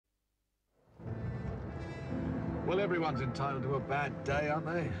Well, everyone's entitled to a bad day, aren't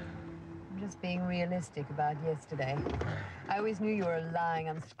they? I'm just being realistic about yesterday. I always knew you were a lying,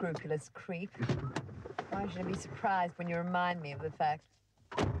 unscrupulous creep. Why should I be surprised when you remind me of the fact?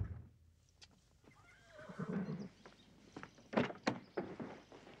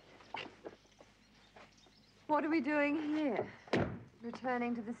 What are we doing here?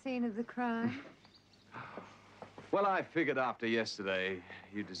 Returning to the scene of the crime? Well, I figured after yesterday,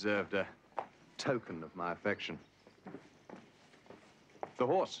 you deserved a token of my affection. The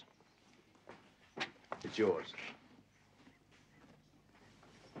horse. It's yours.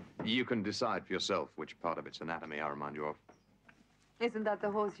 You can decide for yourself which part of its anatomy I remind you of. Isn't that the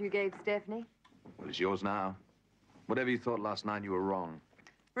horse you gave Stephanie? Well, it's yours now. Whatever you thought last night, you were wrong.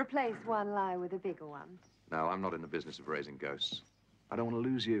 Replace one lie with a bigger one. No, I'm not in the business of raising ghosts. I don't want to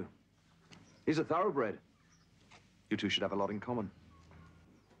lose you. He's a thoroughbred. You two should have a lot in common.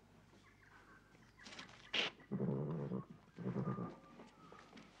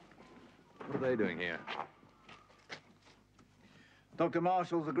 What are they doing here? Dr.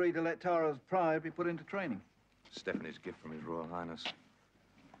 Marshall's agreed to let Tara's pride be put into training. Stephanie's gift from His Royal Highness.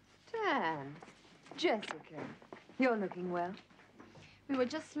 Dan, Jessica, you're looking well. We were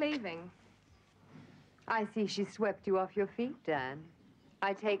just leaving. I see she swept you off your feet, Dan.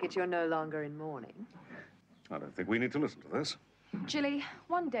 I take it you're no longer in mourning. I don't think we need to listen to this. Jilly,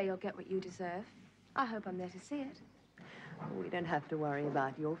 one day you'll get what you deserve. I hope I'm there to see it. We don't have to worry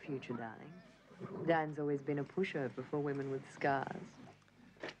about your future, darling. Dan's always been a pushover for women with scars.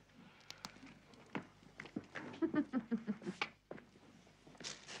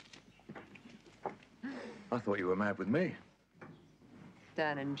 I thought you were mad with me.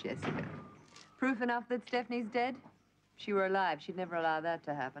 Dan and Jessica. Proof enough that Stephanie's dead? If she were alive, she'd never allow that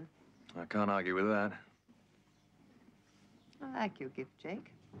to happen. I can't argue with that. I like your gift,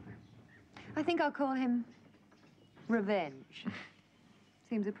 Jake. I think I'll call him Revenge.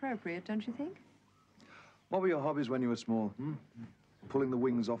 Seems appropriate, don't you think? What were your hobbies when you were small? Hmm? Pulling the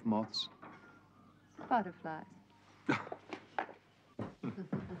wings off moths? Butterflies.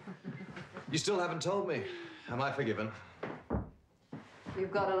 You still haven't told me. Am I forgiven?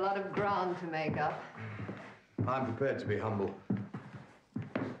 You've got a lot of ground to make up. I'm prepared to be humble.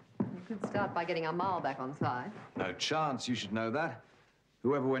 You could start by getting Amal back on side. No chance, you should know that.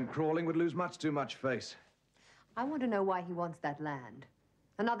 Whoever went crawling would lose much too much face. I want to know why he wants that land.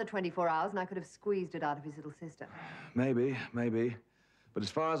 Another 24 hours and I could have squeezed it out of his little sister. Maybe. But as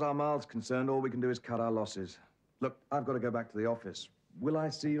far as Amal's concerned, all we can do is cut our losses. Look, I've got to go back to the office. Will I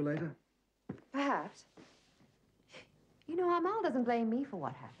see you later? Perhaps. You know, Amal doesn't blame me for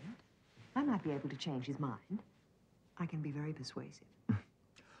what happened. I might be able to change his mind. I can be very persuasive.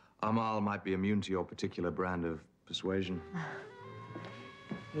 Amal might be immune to your particular brand of persuasion.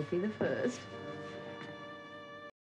 He'd be the first.